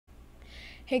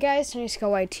Hey guys,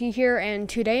 YT here, and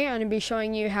today I'm going to be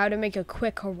showing you how to make a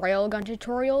quick railgun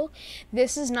tutorial.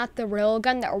 This is not the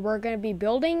railgun that we're going to be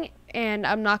building, and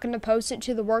I'm not going to post it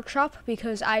to the workshop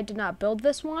because I did not build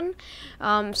this one.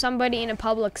 Somebody in a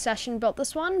public session built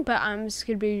this one, but I'm just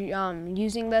going to be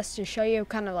using this to show you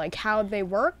kind of like how they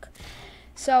work.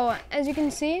 So, as you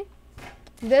can see,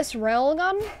 this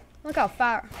railgun, look how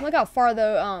far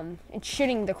it's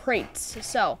shooting the crates.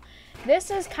 So,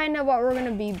 this is kind of what we're going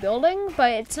to be building,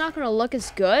 but it's not going to look as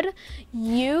good.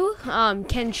 You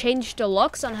can change the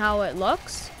looks on how it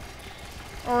looks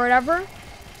or whatever.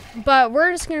 But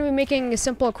we're just going to be making a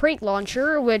simple crate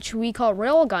launcher, which we call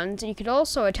railguns. You could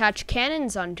also attach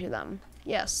cannons onto them.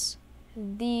 Yes,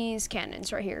 these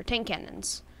cannons right here, tank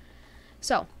cannons.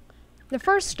 So, the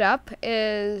first step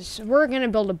is we're going to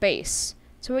build a base.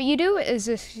 So what you do is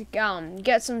just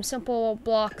get some simple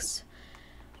blocks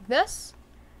like this.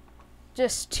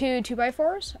 Just two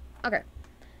 2x4s. Okay.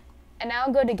 And now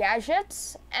go to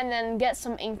gadgets and then get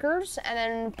some anchors and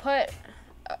then put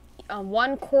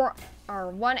one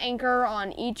anchor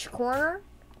on each corner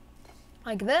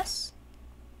like this.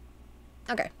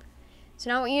 Okay. So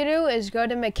now what you do is go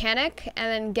to mechanic and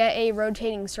then get a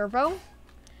rotating servo.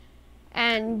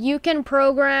 And you can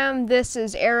program this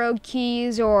as arrow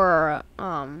keys or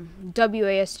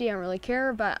WASD, I don't really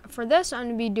care, but for this I'm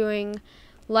going to be doing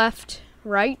left,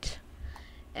 right.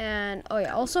 And oh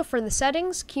yeah, also for the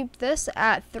settings, keep this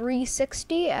at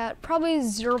 360 at probably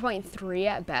 0.3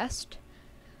 at best.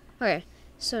 Okay,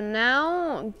 so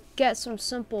now get some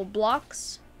simple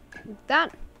blocks like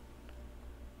that.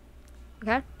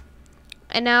 Okay,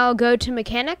 and now go to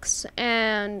mechanics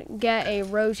and get a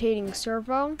rotating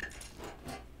servo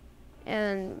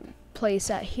and place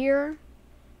that here.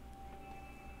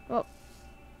 Oh,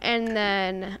 and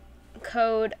then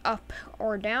code up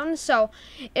or down. So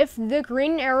if the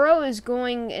green arrow is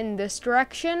going in this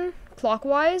direction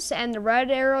clockwise and the red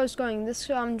arrow is going this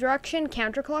direction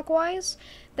counterclockwise,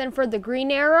 then for the green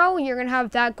arrow you're gonna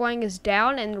have that going as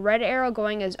down and the red arrow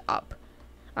going as up.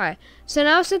 Alright, so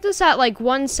now set this at like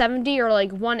 170 or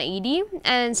like 180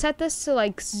 and set this to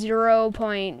like 0.2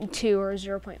 or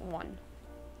 0.1.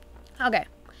 Okay,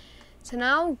 so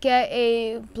now get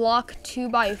a block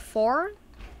 2x4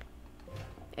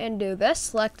 and do this,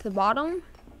 select the bottom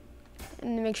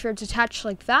and make sure it's attached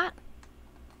like that.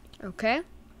 Okay,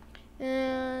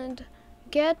 and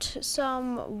get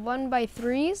some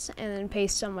 1x3s and then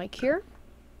paste some like here.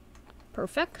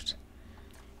 Perfect.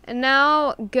 And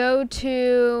now go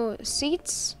to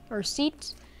seats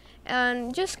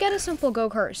and just get a simple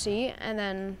go-kart seat and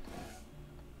then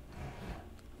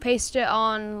paste it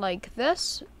on like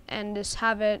this and just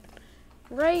have it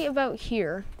right about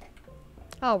here.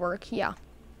 That'll work, yeah.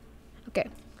 Okay,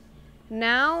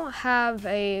 now have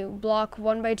a block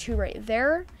 1x2 right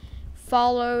there,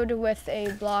 followed with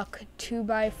a block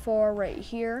 2x4 right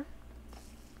here.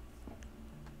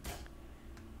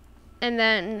 And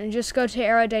then just go to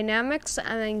aerodynamics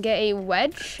and then get a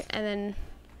wedge and then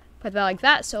put that like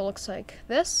that so it looks like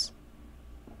this.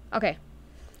 Okay,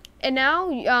 and now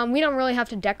we don't really have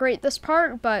to decorate this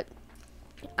part, but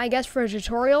I guess for a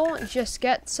tutorial, just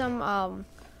get some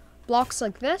blocks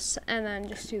like this and then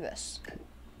just do this.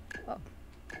 Oh.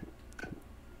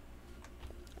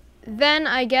 Then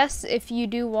I guess if you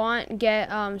do want, get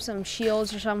some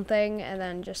shields or something and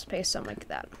then just paste some like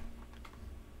that.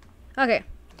 Okay,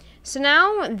 so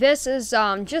now this is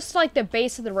just like the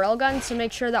base of the railgun, so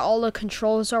make sure that all the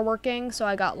controls are working. So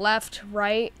I got left,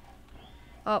 right,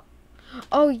 up.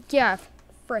 Oh yeah,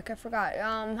 frick, I forgot.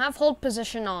 Have hold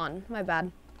position on, my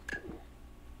bad.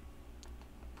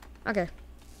 Okay.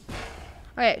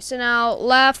 Okay, so now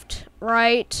left,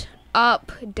 right,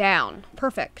 up, down.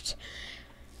 Perfect.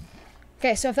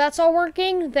 Okay, so if that's all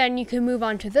working, then you can move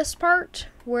on to this part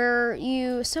where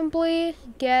you simply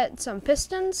get some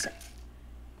pistons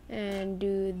and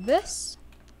do this.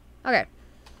 Okay,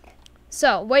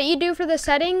 so what you do for the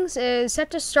settings is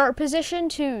set the start position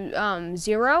to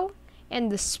 0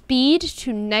 and the speed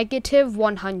to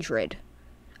 -100.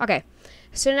 Okay.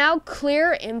 So now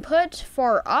clear input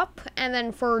for up and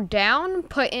then for down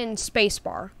put in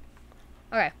spacebar.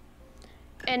 Okay.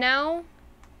 And now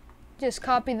just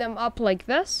copy them up like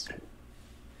this.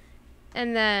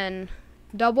 And then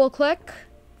double click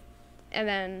and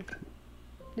then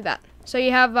do that. So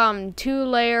you have 2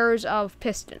 layers of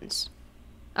pistons.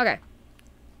 Okay.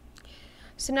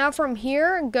 So now from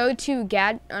here go to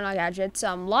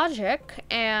logic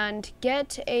and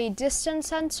get a distance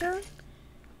sensor.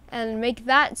 And make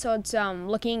that so it's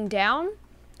looking down,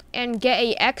 and get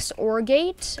a XOR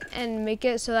gate and make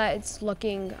it so that it's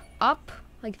looking up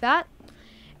like that,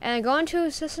 And then go into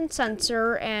assistant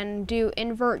sensor and do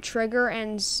invert trigger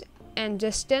and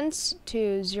distance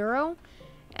to 0.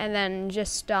 And then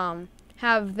just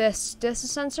have this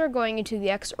distance sensor going into the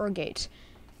XOR gate.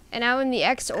 And now in the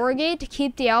XOR gate,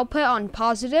 keep the output on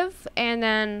positive, and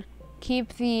then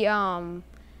keep the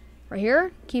right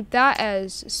here, keep that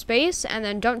as space, and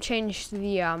then don't change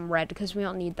the red because we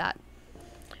don't need that.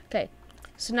 Okay,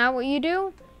 so now what you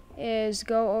do is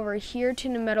go over here to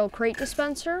the metal crate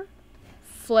dispenser,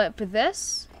 flip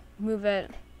this, move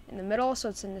it in the middle so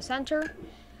it's in the center.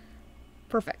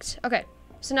 Perfect. Okay,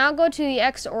 so now go to the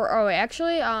XOR. Oh wait,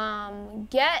 actually,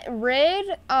 get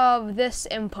rid of this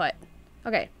input.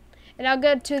 Okay, and now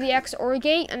go to the XOR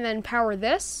gate and then power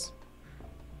this.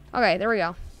 Okay, there we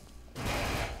go.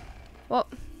 Well,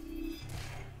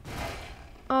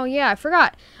 oh yeah, I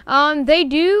forgot. They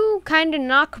do kind of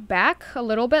knock back a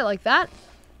little bit like that.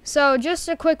 So just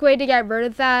a quick way to get rid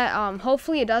of that,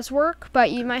 hopefully it does work,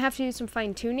 but you might have to do some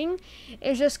fine tuning,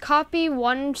 is just copy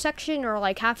one section or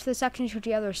like half the section to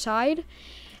the other side.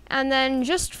 And then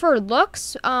just for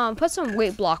looks, put some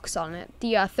weight blocks on it.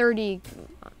 The 30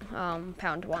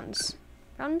 pound ones.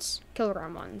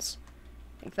 Kilogram ones.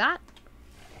 Like that.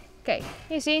 Okay,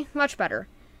 you see, much better.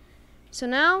 So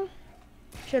now,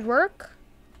 should work.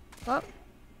 Oh.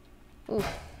 Ooh.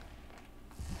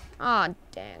 Ah,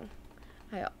 dang.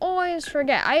 I always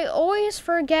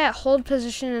forget hold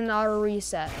position and auto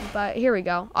reset. But here we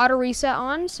go. Auto reset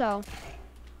on, so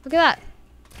look at that.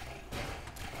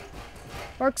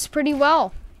 Works pretty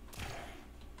well.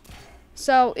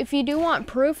 So if you do want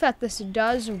proof that this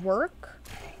does work,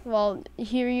 well,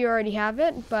 here you already have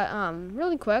it, but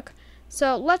really quick.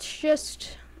 So let's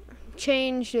just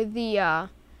change the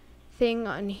thing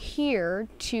on here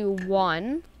to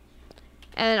 1,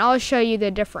 and I'll show you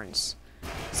the difference.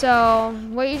 So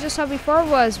what you just saw before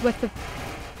was with the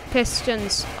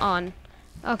pistons on.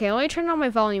 Okay, let me turn on my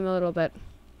volume a little bit.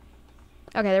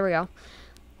 Okay, there we go.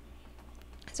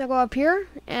 So go up here,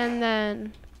 and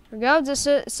then there we go.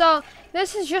 So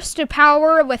this is just to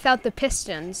power without the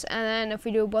pistons, and then if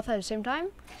we do both at the same time,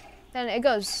 then it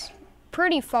goes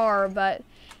pretty far, but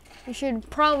you should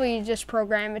probably just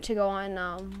program it to go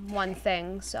on one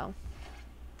thing. So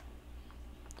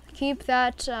keep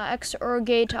that XOR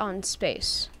gate on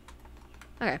space.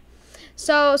 Okay,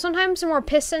 so sometimes the more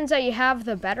pistons that you have,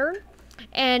 the better.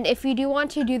 And if you do want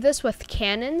to do this with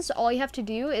cannons, all you have to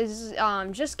do is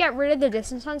just get rid of the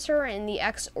distance sensor in the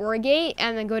XOR gate,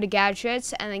 and then go to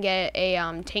gadgets, and then get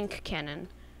a tank cannon.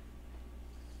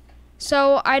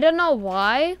 So I don't know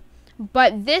why,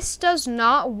 but this does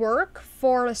not work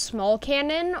for a small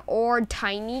cannon or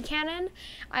tiny cannon.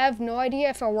 I have no idea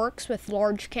if it works with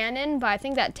large cannon, but I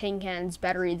think that tank cannon's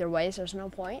better either way, so there's no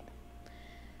point.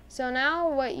 So now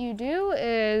what you do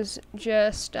is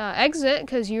just exit,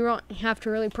 because you don't have to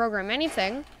really program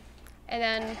anything, and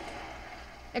then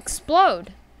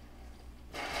explode.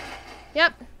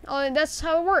 Yep, that's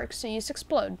how it works, so you just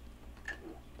explode.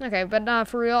 Okay, but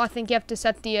for real, I think you have to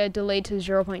set the delay to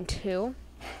 0.2.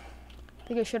 I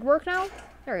think it should work now.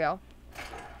 There we go.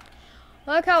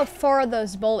 I like how far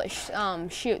those bullets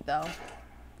shoot, though.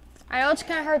 I know it's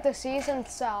kind of hard to see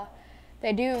since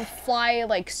they do fly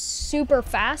like super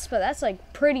fast, but that's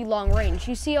like pretty long range.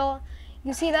 You see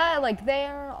that? Like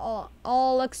they're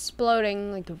all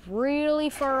exploding like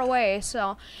really far away.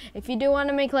 So if you do want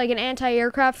to make like an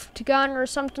anti-aircraft gun or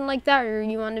something like that, or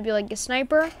you want to be like a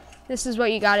sniper, this is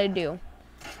what you gotta do.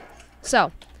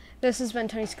 So this has been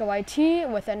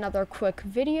TonySkullYT with another quick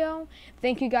video.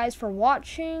 Thank you guys for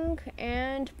watching,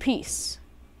 and peace.